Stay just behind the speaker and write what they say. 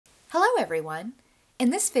everyone!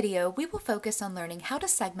 In this video, we will focus on learning how to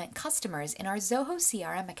segment customers in our Zoho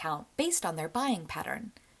CRM account based on their buying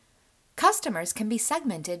pattern. Customers can be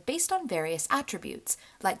segmented based on various attributes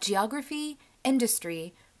like geography,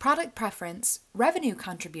 industry, product preference, revenue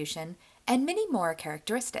contribution, and many more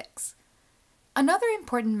characteristics. Another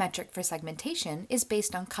important metric for segmentation is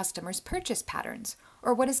based on customers' purchase patterns,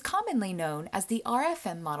 or what is commonly known as the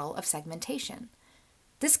RFM model of segmentation.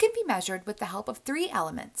 This can be measured with the help of three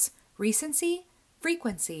elements: recency,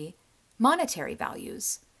 frequency, monetary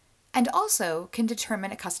values, and also can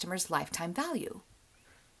determine a customer's lifetime value.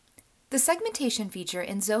 The segmentation feature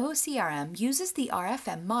in Zoho CRM uses the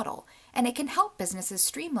RFM model, and it can help businesses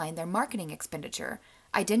streamline their marketing expenditure,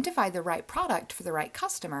 identify the right product for the right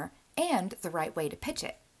customer, and the right way to pitch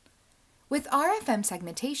it. With RFM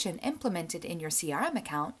segmentation implemented in your CRM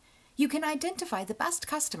account, you can identify the best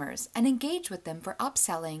customers and engage with them for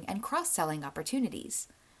upselling and cross-selling opportunities.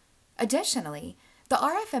 Additionally, the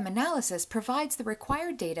RFM analysis provides the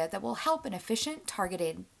required data that will help in efficient,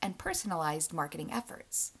 targeted, and personalized marketing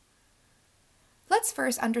efforts. Let's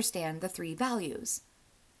first understand the three values.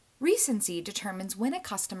 Recency determines when a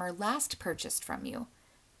customer last purchased from you.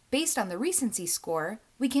 Based on the recency score,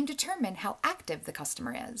 we can determine how active the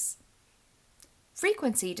customer is.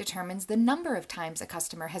 Frequency determines the number of times a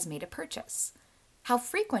customer has made a purchase. How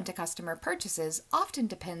frequent a customer purchases often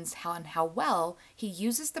depends on how well he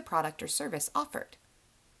uses the product or service offered.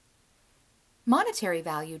 Monetary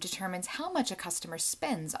value determines how much a customer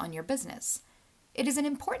spends on your business. It is an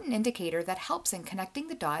important indicator that helps in connecting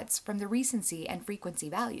the dots from the recency and frequency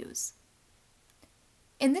values.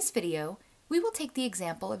 In this video, we will take the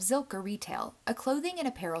example of Zoho Retail, a clothing and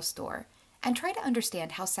apparel store, and try to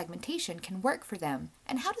understand how segmentation can work for them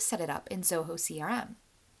and how to set it up in Zoho CRM.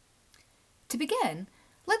 To begin,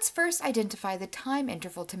 let's first identify the time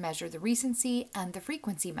interval to measure the recency and the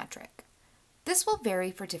frequency metric. This will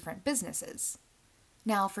vary for different businesses.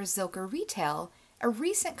 Now for Zoho Retail, a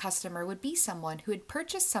recent customer would be someone who had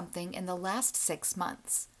purchased something in the last 6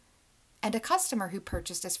 months. And a customer who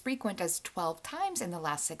purchased as frequent as 12 times in the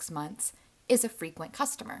last 6 months is a frequent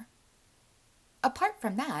customer. Apart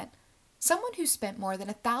from that, someone who spent more than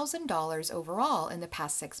 $1,000 overall in the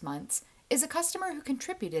past 6 months is a customer who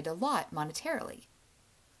contributed a lot monetarily.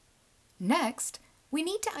 Next, we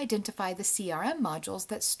need to identify the CRM modules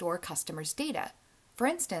that store customers' data. For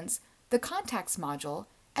instance, the Contacts module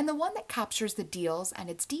and the one that captures the deals and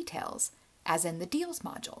its details, as in the Deals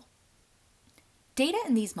module. Data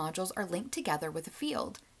in these modules are linked together with a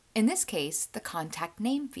field, in this case, the contact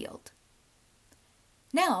name field.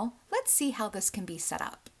 Now, let's see how this can be set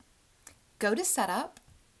up. Go to Setup,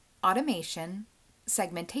 Automation,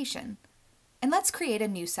 Segmentation, and let's create a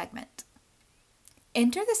new segment.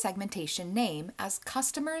 Enter the segmentation name as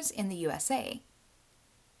Customers in the USA.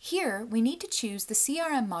 Here, we need to choose the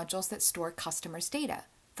CRM modules that store customers' data,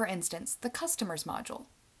 for instance, the Customers module.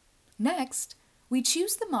 Next, we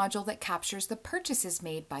choose the module that captures the purchases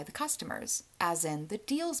made by the customers, as in the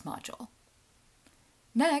Deals module.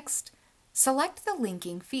 Next, select the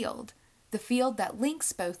linking field, the field that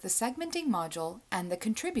links both the segmenting module and the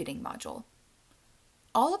contributing module.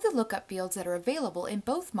 All of the lookup fields that are available in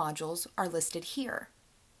both modules are listed here.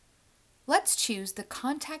 Let's choose the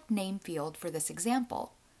contact name field for this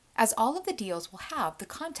example, as all of the deals will have the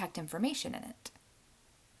contact information in it.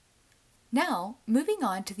 Now, moving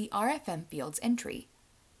on to the RFM fields entry.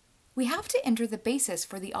 We have to enter the basis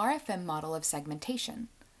for the RFM model of segmentation.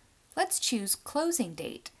 Let's choose closing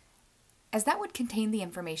date, as that would contain the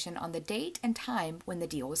information on the date and time when the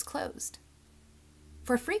deal was closed.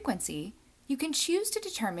 For frequency, you can choose to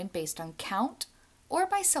determine based on count or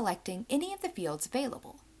by selecting any of the fields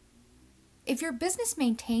available. If your business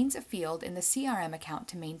maintains a field in the CRM account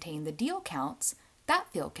to maintain the deal counts,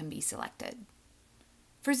 that field can be selected.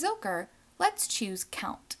 For Zoho, let's choose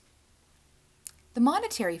count. The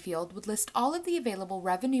monetary field would list all of the available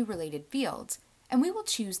revenue-related fields, and we will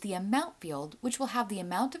choose the amount field, which will have the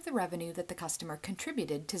amount of the revenue that the customer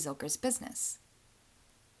contributed to Zoho's business.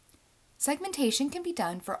 Segmentation can be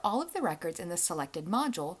done for all of the records in the selected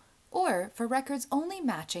module or for records only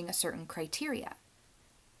matching a certain criteria.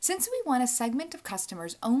 Since we want a segment of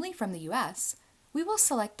customers only from the US, we will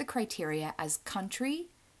select the criteria as country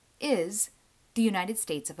is the United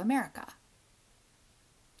States of America.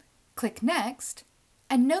 Click Next,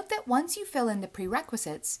 and note that once you fill in the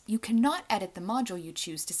prerequisites, you cannot edit the module you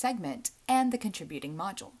choose to segment and the contributing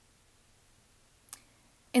module.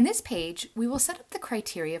 In this page, we will set up the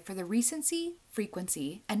criteria for the recency,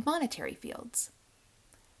 frequency, and monetary fields.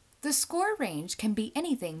 The score range can be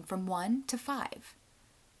anything from 1 to 5.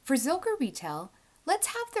 For Zoho Retail, let's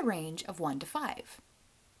have the range of 1 to 5.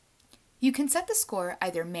 You can set the score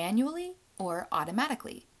either manually or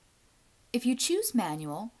automatically. If you choose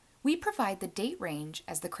manual, we provide the date range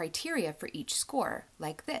as the criteria for each score,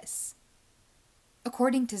 like this.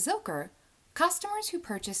 According to Zilker, customers who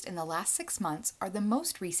purchased in the last 6 months are the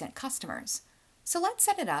most recent customers, so let's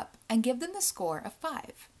set it up and give them the score of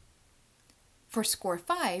 5. For score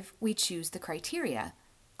 5, we choose the criteria,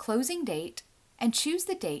 closing date, and choose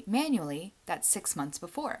the date manually, that's 6 months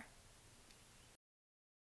before.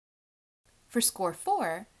 For score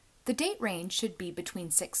 4, the date range should be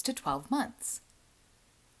between 6 to 12 months.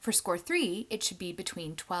 For score 3, it should be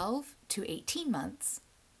between 12 to 18 months.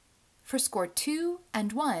 For score 2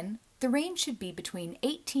 and 1, the range should be between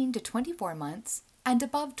 18 to 24 months and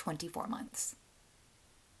above 24 months.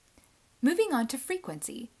 Moving on to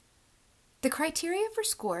frequency. The criteria for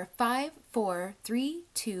score 5, 4, 3,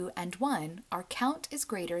 2, and 1 are count is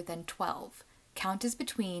greater than 12, count is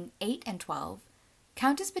between 8 and 12,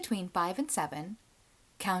 count is between 5 and 7,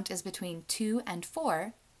 count is between 2 and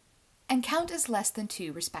 4, and count is less than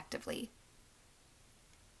 2 respectively.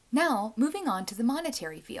 Now, moving on to the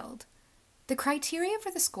monetary field. The criteria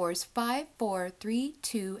for the scores 5, 4, 3,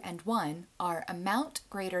 2, and 1 are amount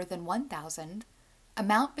greater than 1,000,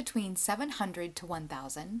 amount between 700 to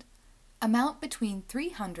 1,000, amount between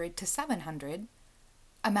 300 to 700,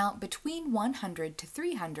 amount between 100 to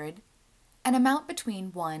 300, and amount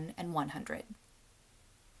between 1 and 100.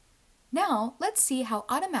 Now, let's see how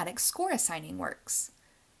automatic score assigning works.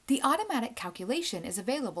 The automatic calculation is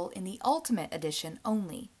available in the Ultimate Edition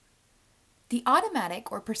only. The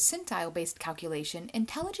automatic or percentile-based calculation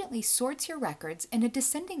intelligently sorts your records in a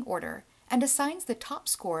descending order and assigns the top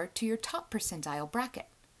score to your top percentile bracket.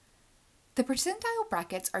 The percentile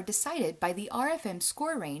brackets are decided by the RFM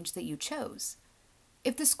score range that you chose.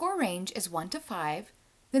 If the score range is 1 to 5,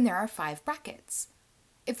 then there are 5 brackets.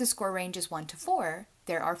 If the score range is 1 to 4,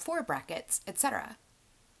 there are 4 brackets, etc.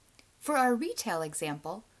 For our retail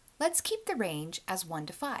example, let's keep the range as 1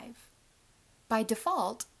 to 5. By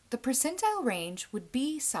default, the percentile range would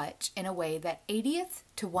be such in a way that 80th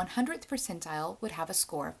to 100th percentile would have a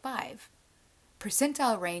score of 5.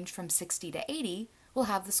 Percentile range from 60 to 80 will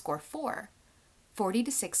have the score 4, 40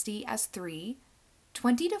 to 60 as 3,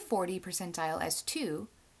 20 to 40 percentile as 2,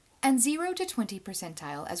 and 0 to 20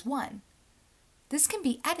 percentile as 1. This can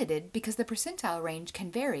be edited because the percentile range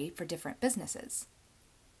can vary for different businesses.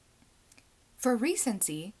 For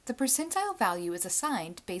recency, the percentile value is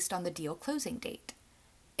assigned based on the deal closing date.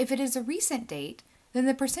 If it is a recent date, then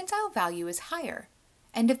the percentile value is higher,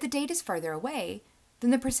 and if the date is further away, then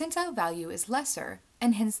the percentile value is lesser,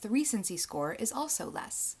 and hence the recency score is also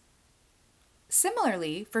less.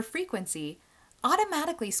 Similarly, for frequency,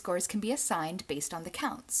 automatically scores can be assigned based on the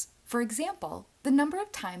counts. For example, the number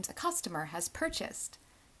of times a customer has purchased.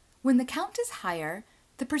 When the count is higher,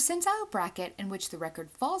 the percentile bracket in which the record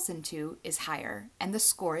falls into is higher, and the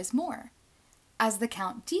score is more. As the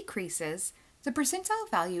count decreases, the percentile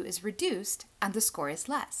value is reduced and the score is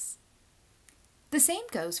less. The same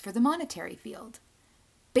goes for the monetary field.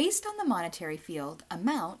 Based on the monetary field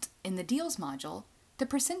amount in the deals module, the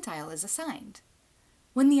percentile is assigned.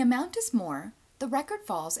 When the amount is more, the record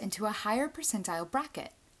falls into a higher percentile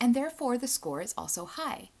bracket, and therefore the score is also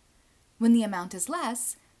high. When the amount is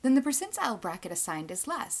less, then the percentile bracket assigned is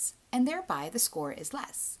less, and thereby the score is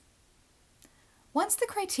less. Once the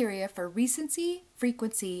criteria for recency,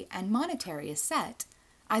 frequency, and monetary is set,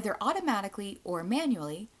 either automatically or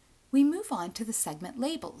manually, we move on to the segment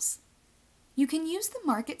labels. You can use the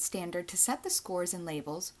market standard to set the scores and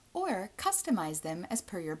labels or customize them as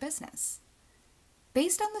per your business.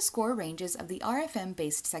 Based on the score ranges of the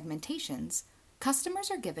RFM-based segmentations,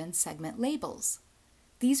 customers are given segment labels.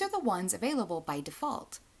 These are the ones available by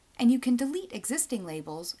default, and you can delete existing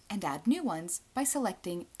labels and add new ones by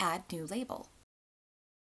selecting Add New Label.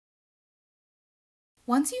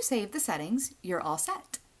 Once you save the settings, you're all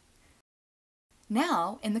set.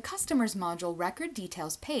 Now, in the Customers module Record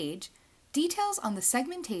Details page, details on the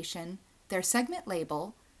segmentation, their segment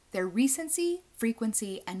label, their recency,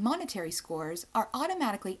 frequency, and monetary scores are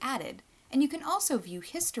automatically added, and you can also view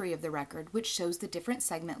history of the record, which shows the different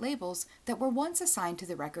segment labels that were once assigned to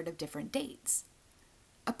the record of different dates.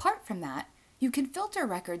 Apart from that, you can filter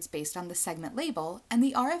records based on the segment label and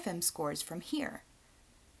the RFM scores from here.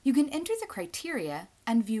 You can enter the criteria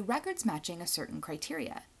and view records matching a certain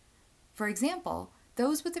criteria. For example,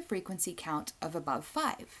 those with a frequency count of above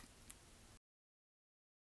 5.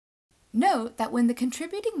 Note that when the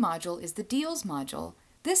contributing module is the deals module,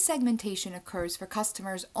 this segmentation occurs for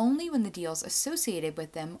customers only when the deals associated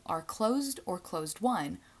with them are closed or closed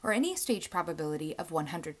won, or any stage probability of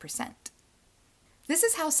 100%. This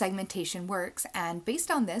is how segmentation works, and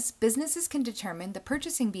based on this, businesses can determine the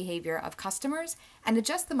purchasing behavior of customers and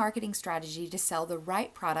adjust the marketing strategy to sell the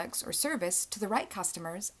right products or service to the right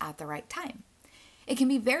customers at the right time. It can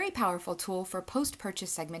be a very powerful tool for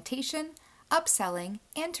post-purchase segmentation, upselling,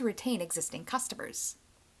 and to retain existing customers.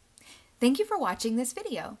 Thank you for watching this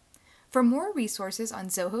video. For more resources on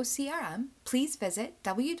Zoho CRM, please visit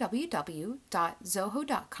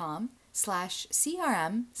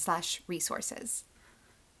www.zoho.com/crm/resources.